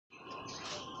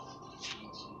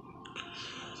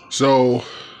So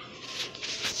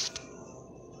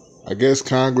I guess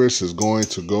Congress is going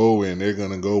to go and they're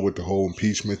going to go with the whole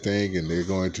impeachment thing and they're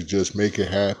going to just make it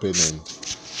happen. And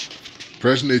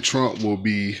President Trump will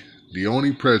be the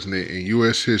only president in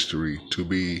U.S. history to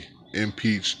be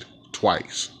impeached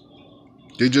twice.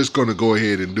 They're just going to go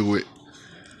ahead and do it.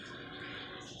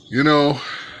 You know,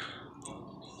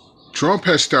 Trump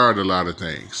has started a lot of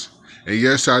things. And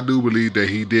yes, I do believe that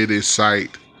he did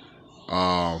incite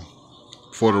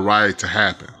for the riot to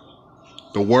happen.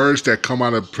 The words that come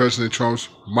out of President Trump's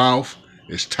mouth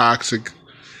is toxic.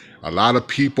 A lot of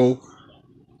people,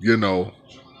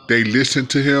 they listen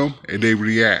to him and they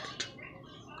react.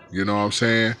 You know what I'm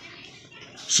saying?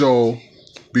 So,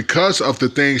 because of the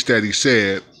things that he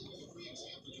said,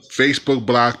 Facebook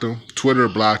blocked him, Twitter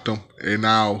blocked him, and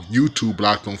now YouTube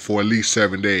blocked him for at least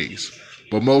 7 days.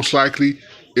 But most likely,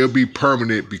 it'll be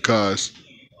permanent because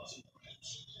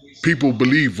people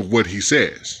believe what he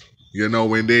says, and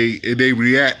they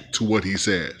react to what he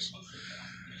says.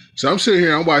 So I'm sitting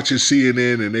here, I'm watching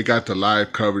CNN, and they got the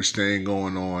live coverage thing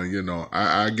going on.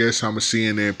 I guess I'm a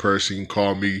CNN person. You can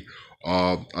call me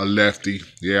a lefty.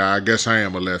 Yeah, I guess I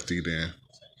am a lefty then.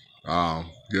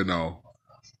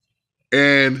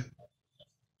 And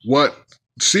what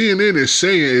CNN is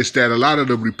saying is that a lot of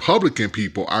the Republican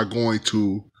people are going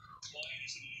to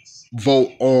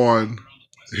vote on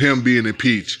him being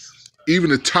impeached. Even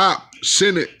the top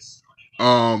Senate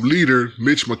leader,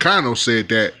 Mitch McConnell, said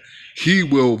that he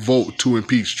will vote to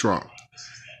impeach Trump.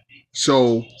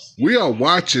 So we are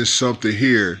watching something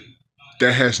here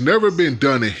that has never been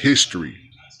done in history.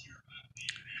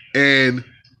 And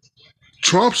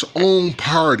Trump's own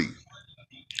party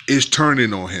is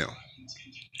turning on him.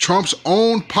 Trump's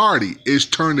own party is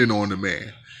turning on the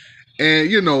man.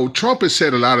 And, Trump has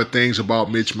said a lot of things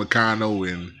about Mitch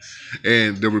McConnell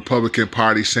and the Republican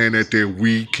Party, saying that they're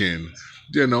weak and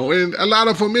a lot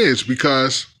of them is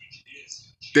because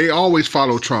they always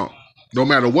follow Trump. No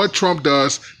matter what Trump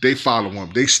does, they follow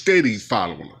him. They steady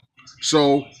following him.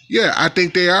 So, yeah, I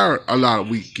think they are a lot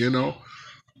weak, Is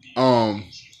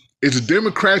the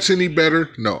Democrats any better?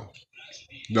 No.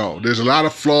 No, there's a lot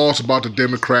of flaws about the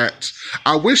Democrats.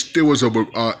 I wish there was a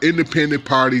independent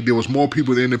party. There was more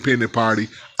people in the independent party.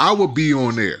 I would be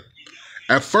on there.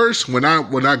 At first, when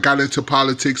I got into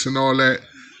politics and all that,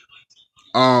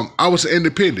 I was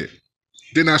independent.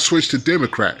 Then I switched to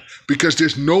Democrat because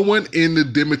there's no one in the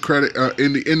Democratic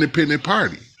in the independent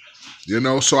party.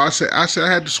 So I said I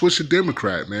had to switch to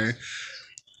Democrat, man.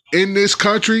 In this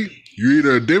country, you're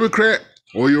either a Democrat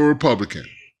or you're a Republican.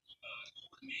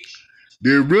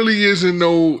 There really isn't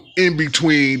no in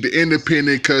between the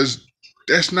independent because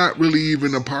that's not really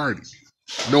even a party.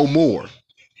 No more.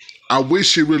 I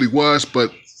wish it really was,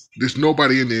 but there's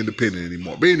nobody in the independent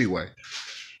anymore. But anyway,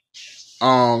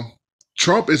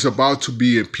 Trump is about to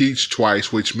be impeached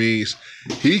twice, which means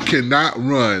he cannot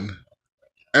run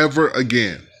ever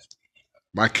again.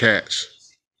 My cats,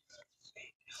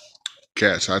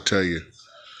 I tell you.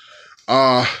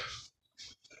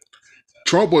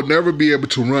 Trump will never be able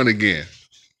to run again.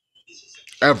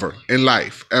 Ever in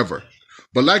life, ever.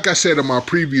 But like I said in my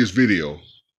previous video,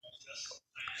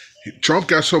 Trump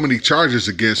got so many charges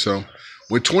against him.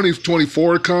 When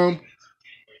 2024 come,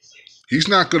 he's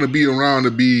not going to be around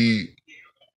to be,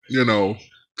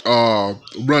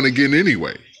 run again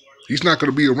anyway. He's not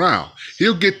going to be around.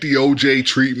 He'll get the OJ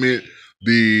treatment,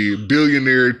 the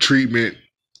billionaire treatment,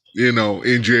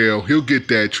 in jail. He'll get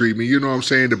that treatment. You know what I'm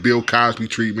saying? The Bill Cosby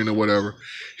treatment or whatever.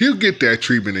 He'll get that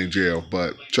treatment in jail.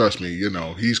 But trust me,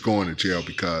 he's going to jail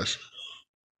because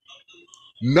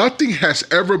nothing has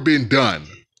ever been done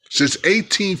since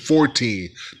 1814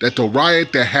 that the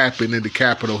riot that happened in the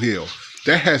Capitol Hill,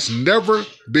 that has never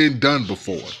been done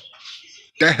before.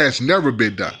 That has never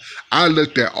been done. I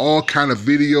looked at all kind of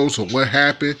videos of what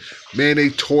happened. Man, they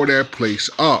tore that place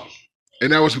up.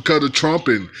 And that was because of Trump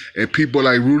and people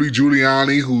like Rudy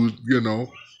Giuliani, who,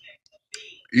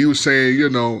 he was saying,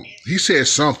 he said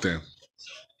something.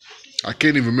 I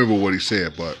can't even remember what he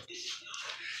said, but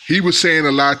he was saying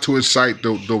a lot to incite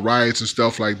the riots and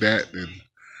stuff like that. And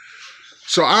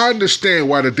so I understand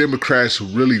why the Democrats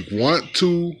really want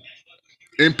to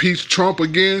impeach Trump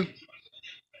again.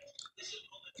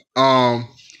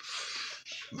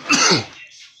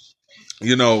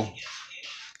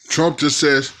 Trump just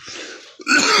says,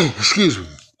 excuse me,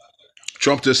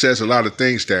 Trump just says a lot of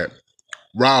things that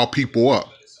rile people up,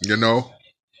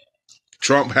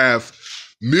 Trump have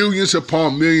millions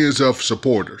upon millions of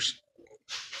supporters.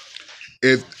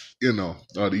 If,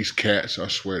 these cats, I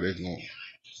swear they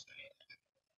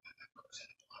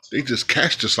just,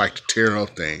 cats just like to tear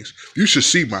up things. You should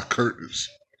see my curtains.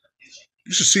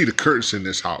 You should see the curtains in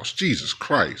this house. Jesus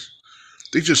Christ.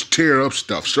 They just tear up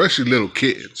stuff, especially little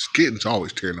kittens. Kittens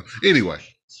always tearing up. Anyway,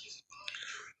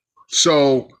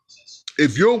 so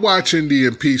if you're watching the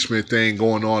impeachment thing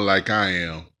going on like I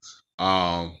am,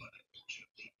 um,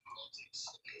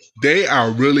 they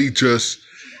are really just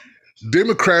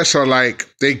Democrats are like,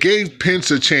 they gave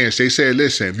Pence a chance. They said,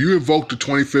 listen, if you invoke the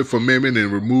 25th Amendment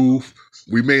and remove,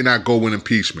 we may not go with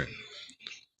impeachment.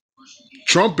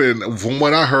 Trump, from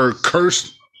what I heard,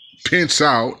 cursed Pence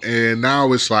out, and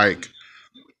now it's like,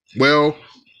 well,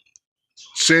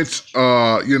 since,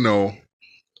 Pence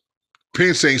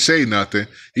ain't say nothing,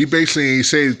 he basically ain't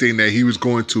say anything that he was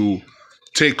going to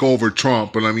take over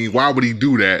Trump. But I mean, why would he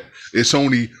do that? It's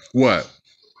only,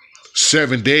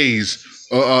 7 days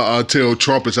until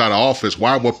Trump is out of office.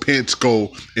 Why would Pence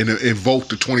go and invoke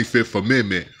the 25th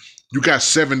Amendment? You got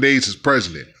 7 days as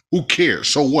president. Who cares?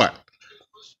 So what?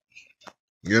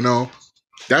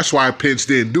 That's why Pence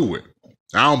didn't do it.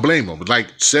 I don't blame him. Like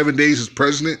 7 days as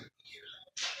president.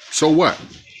 So what?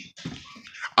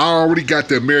 I already got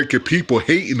the American people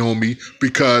hating on me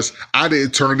because I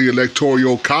didn't turn the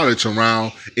electoral college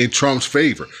around in Trump's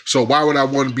favor. So why would I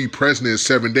want to be president in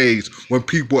 7 days when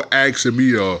people asking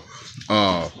me,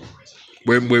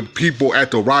 when people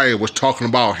at the riot was talking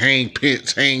about hang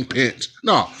Pence, hang Pence?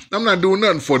 No, I'm not doing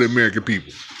nothing for the American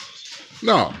people.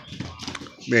 No.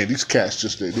 Man, these cats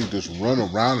they just run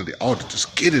around and they ought to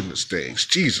just get in the things.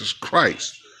 Jesus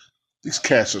Christ. These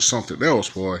cats are something else,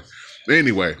 boy.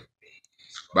 Anyway.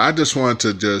 But I just wanted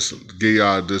to just give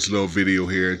y'all this little video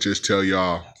here and just tell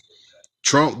y'all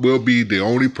Trump will be the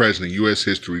only president in U.S.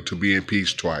 history to be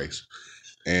impeached twice.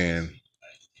 And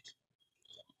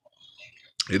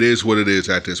it is what it is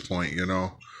at this point,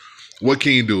 What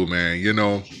can you do, man?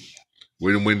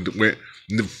 When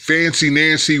the fancy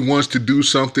Nancy wants to do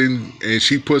something and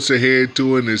she puts her head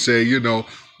to it and say,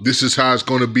 this is how it's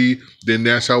going to be, then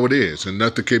that's how it is. And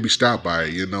nothing can be stopped by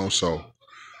it, So,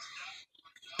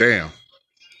 damn.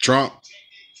 Trump,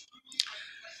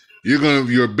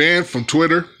 you're banned from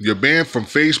Twitter, you're banned from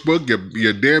Facebook,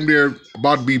 you're damn near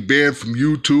about to be banned from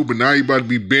YouTube, and now you're about to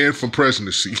be banned from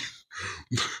presidency.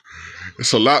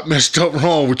 It's a lot messed up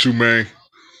wrong with you, man.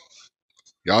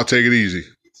 Y'all take it easy.